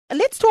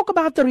Let's talk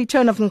about the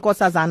return of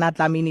Nkosazana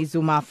Dlamini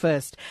Zuma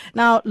first.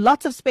 Now,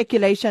 lots of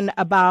speculation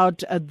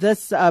about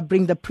this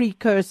being the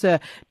precursor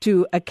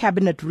to a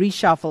cabinet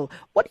reshuffle.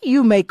 What do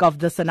you make of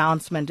this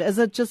announcement? Is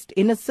it just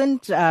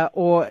innocent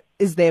or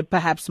is there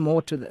perhaps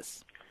more to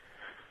this?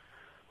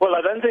 Well,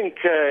 I don't think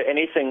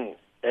anything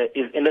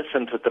is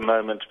innocent at the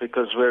moment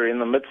because we're in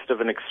the midst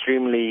of an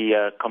extremely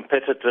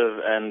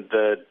competitive and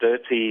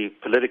dirty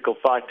political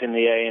fight in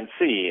the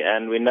ANC.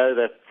 And we know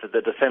that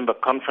the December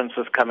conference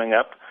is coming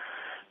up.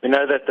 We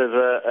know that there's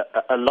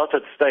a lot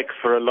at stake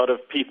for a lot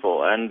of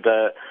people, and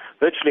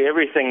virtually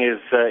everything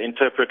is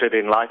interpreted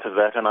in light of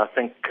that, and I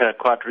think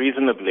quite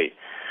reasonably.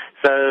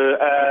 So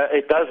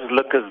it does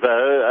look as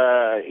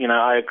though,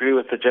 I agree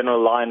with the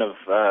general line of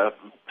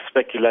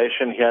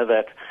speculation here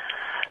that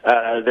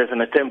there's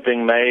an attempt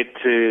being made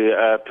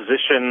to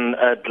position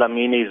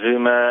Dlamini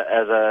Zuma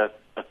as a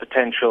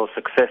potential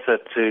successor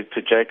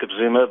to Jacob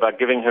Zuma by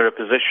giving her a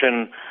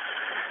position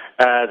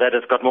that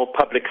has got more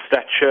public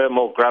stature,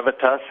 more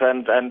gravitas,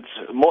 and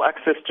more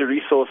access to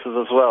resources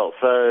as well.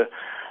 So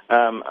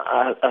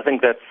I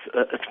think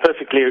it's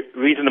perfectly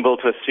reasonable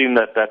to assume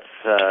that that's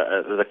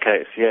the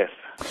case, yes.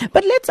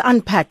 But let's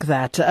unpack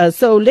that.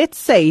 So let's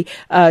say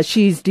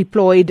she's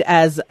deployed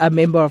as a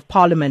member of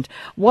parliament.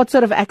 What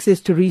sort of access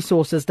to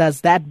resources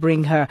does that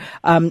bring her?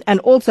 And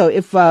also,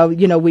 if,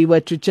 we were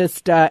to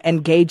just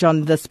engage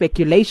on the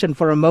speculation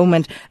for a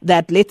moment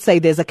that let's say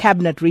there's a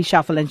cabinet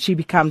reshuffle and she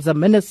becomes a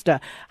minister,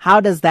 how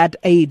does that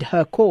aid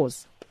her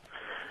cause?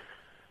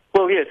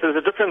 Well, yes, there's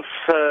a difference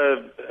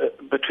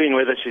between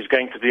whether she's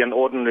going to be an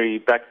ordinary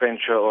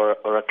backbencher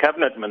or a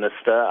cabinet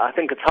minister. I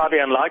think it's highly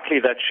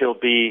unlikely that she'll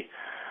be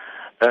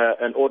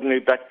an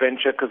ordinary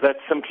backbencher because that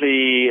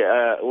simply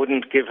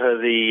wouldn't give her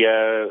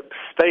the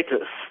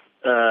status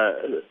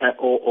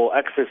or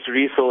access to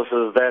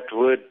resources that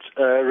would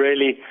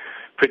really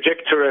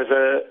project her as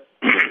a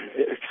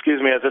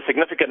as a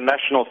significant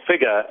national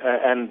figure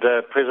and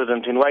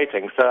president in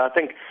waiting. So I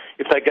think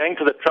if they're going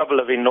to the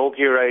trouble of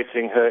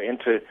inaugurating her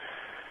into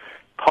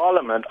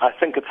Parliament, I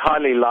think it's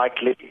highly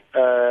likely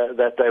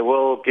that they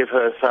will give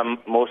her some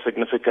more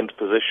significant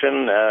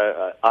position,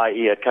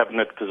 i.e. a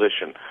cabinet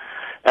position.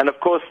 And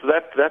of course,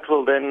 that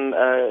will then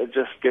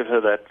just give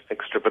her that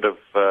extra bit of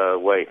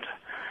weight.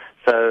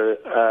 So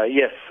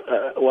yes,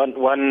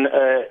 one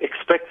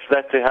expects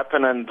that to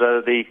happen, and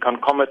the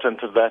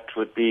concomitant of that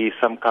would be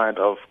some kind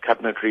of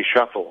cabinet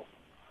reshuffle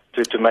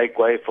to make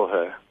way for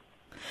her.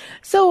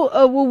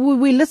 So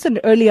we listened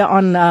earlier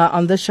on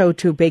the show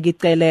to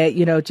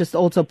Begitele, just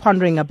also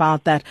pondering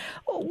about that.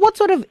 What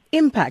sort of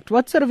impact,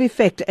 what sort of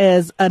effect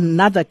is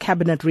another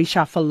cabinet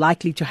reshuffle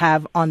likely to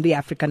have on the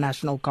African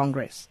National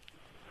Congress?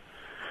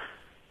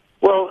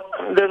 Well,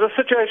 there's a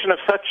situation of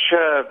such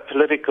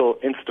political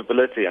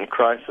instability and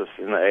crisis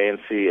in the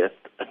ANC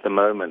at the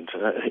moment.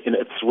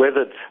 It's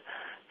weathered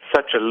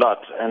such a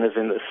lot and is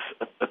in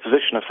a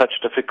position of such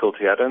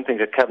difficulty. I don't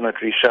think a cabinet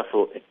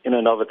reshuffle in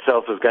and of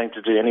itself is going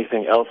to do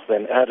anything else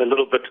than add a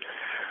little bit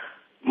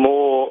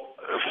more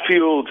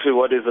fuel to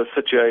what is a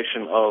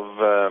situation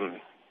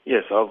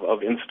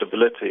of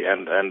instability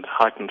and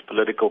heightened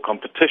political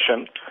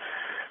competition.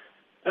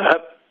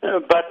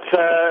 But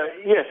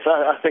yes,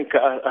 I think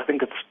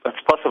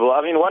it's possible.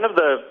 I mean, one of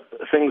the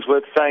things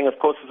worth saying, of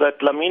course, is that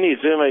Dlamini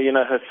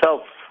Zuma,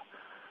 herself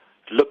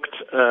looked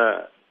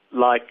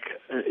like,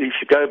 if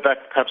you go back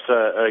perhaps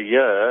a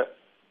year,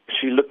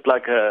 she looked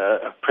like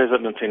a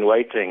president in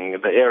waiting,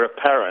 the heir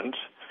apparent,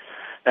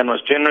 and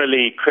was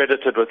generally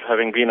credited with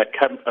having been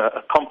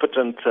a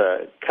competent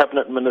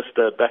cabinet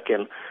minister back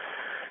in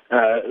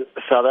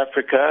South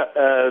Africa.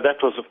 That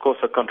was, of course,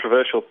 a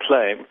controversial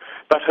claim.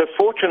 But her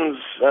fortunes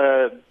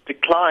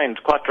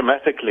declined quite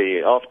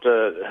dramatically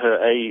after her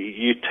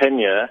AU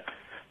tenure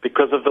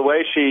because of the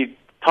way she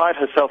tied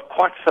herself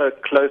quite so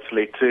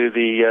closely to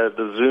the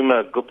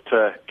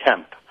Zuma-Gupta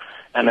camp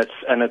and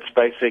its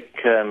basic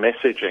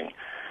messaging.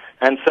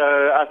 And so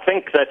I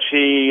think that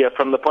she,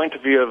 from the point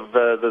of view of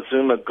the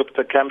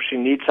Zuma-Gupta camp, she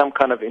needs some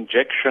kind of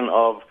injection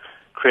of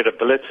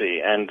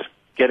credibility, and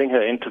getting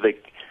her into the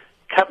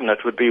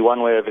cabinet would be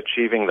one way of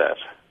achieving that.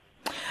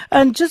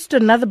 And just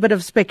another bit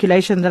of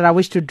speculation that I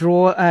wish to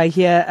draw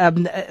here,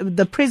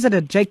 the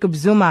President, Jacob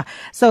Zuma.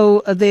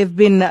 So there have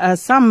been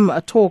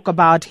some talk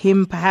about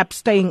him perhaps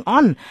staying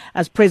on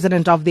as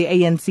president of the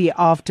ANC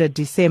after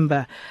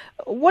December.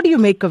 What do you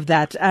make of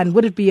that, and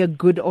would it be a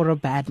good or a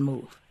bad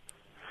move?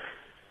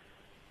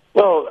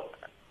 Well,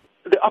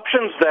 the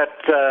options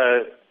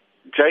that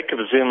Jacob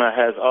Zuma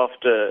has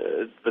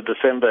after the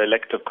December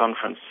elective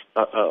conference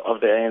of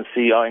the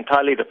ANC are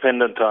entirely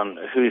dependent on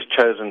who is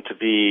chosen to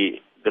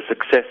be the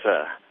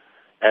successor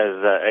as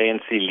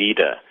ANC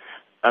leader.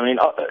 I mean,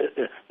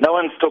 no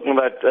one's talking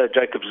about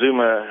Jacob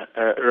Zuma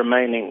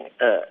remaining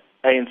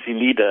ANC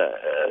leader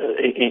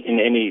in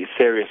any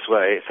serious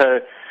way.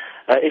 So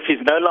if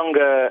he's no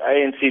longer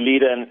ANC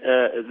leader,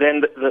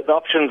 then the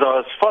options are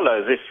as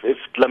follows. If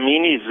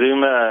Dlamini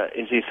Zuma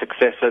is his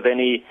successor, then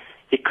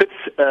he could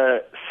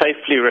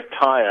safely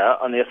retire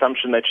on the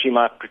assumption that she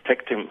might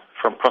protect him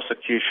from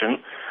prosecution,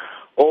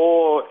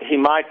 or he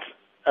might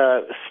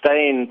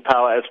stay in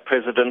power as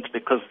president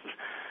because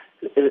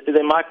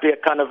there might be a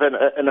kind of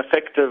an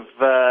effective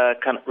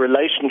kind of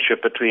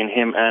relationship between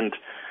him and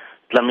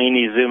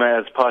Dlamini Zuma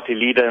as party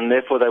leader, and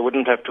therefore they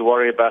wouldn't have to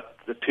worry about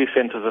the two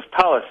centers of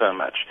power so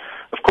much.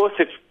 Of course,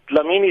 if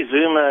Dlamini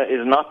Zuma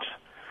is not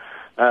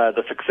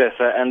the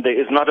successor and there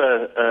is not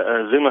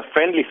a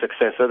Zuma-friendly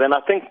successor, then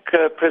I think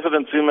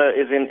President Zuma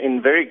is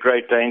in very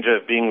great danger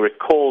of being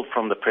recalled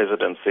from the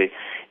presidency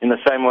in the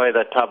same way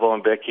that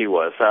Thabo Mbeki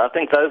was. So I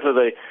think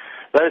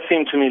those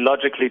seem to me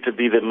logically to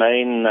be the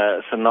main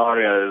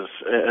scenarios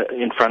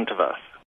in front of us.